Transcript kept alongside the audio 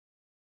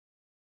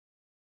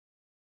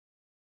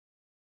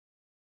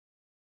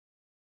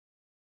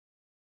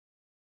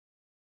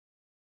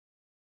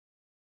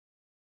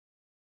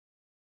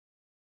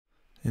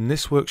In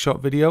this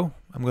workshop video,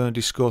 I'm going to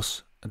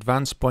discuss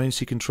advanced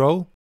buoyancy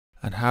control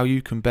and how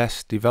you can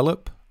best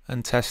develop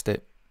and test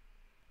it.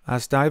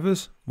 As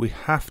divers, we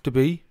have to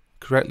be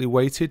correctly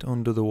weighted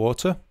under the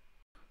water.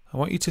 I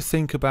want you to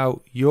think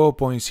about your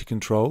buoyancy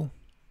control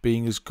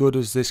being as good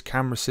as this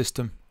camera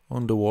system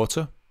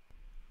underwater.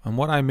 And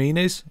what I mean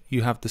is,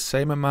 you have the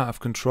same amount of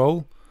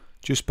control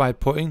just by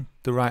putting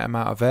the right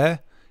amount of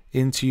air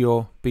into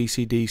your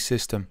BCD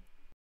system.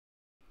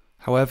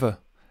 However,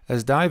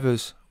 as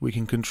divers, we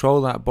can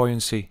control that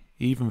buoyancy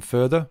even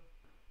further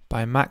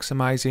by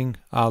maximizing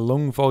our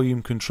lung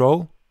volume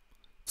control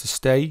to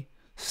stay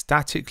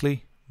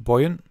statically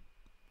buoyant,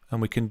 and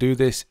we can do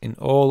this in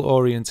all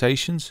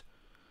orientations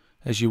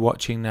as you're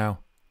watching now.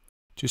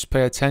 Just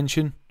pay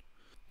attention.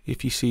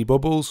 If you see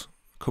bubbles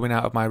coming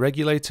out of my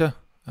regulator,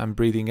 I'm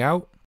breathing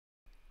out,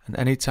 and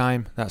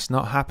anytime that's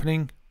not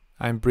happening,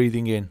 I'm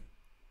breathing in.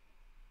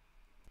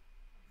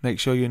 Make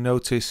sure you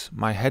notice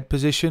my head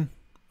position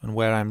and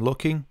where I'm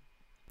looking.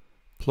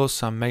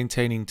 Plus, I'm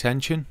maintaining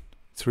tension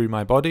through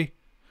my body,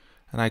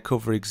 and I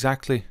cover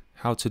exactly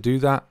how to do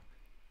that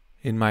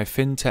in my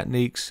fin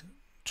techniques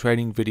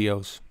training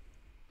videos.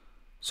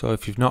 So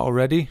if you've not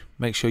already,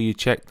 make sure you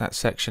check that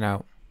section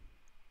out.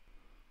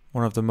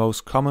 One of the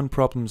most common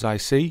problems I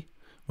see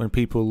when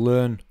people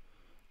learn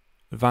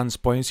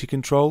advanced buoyancy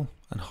control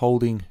and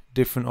holding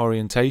different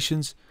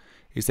orientations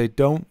is they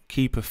don't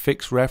keep a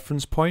fixed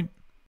reference point,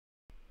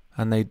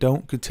 and they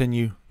don't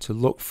continue to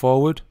look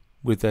forward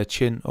with their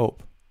chin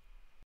up.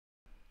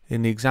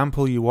 In the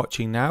example you're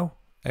watching now,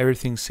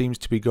 everything seems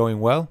to be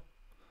going well.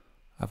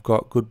 I've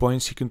got good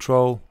buoyancy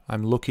control,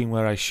 I'm looking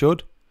where I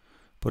should,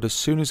 but as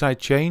soon as I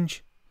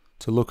change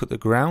to look at the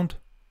ground,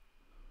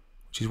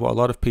 which is what a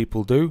lot of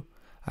people do,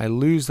 I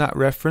lose that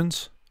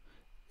reference.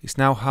 It's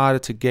now harder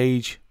to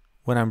gauge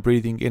when I'm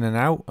breathing in and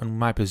out and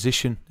my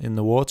position in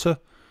the water,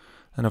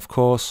 and of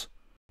course,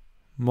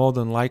 more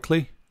than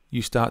likely,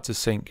 you start to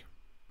sink.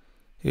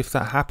 If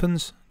that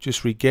happens,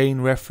 just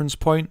regain reference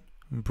point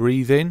and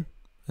breathe in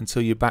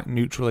until you're back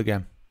neutral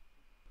again.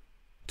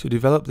 To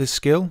develop this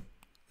skill,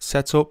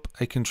 set up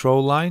a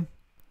control line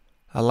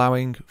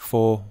allowing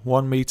for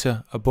 1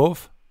 meter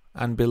above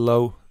and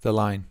below the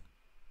line.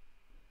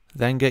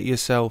 Then get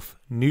yourself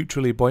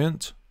neutrally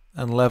buoyant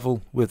and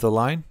level with the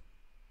line.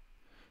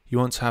 You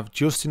want to have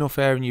just enough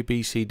air in your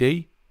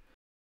BCD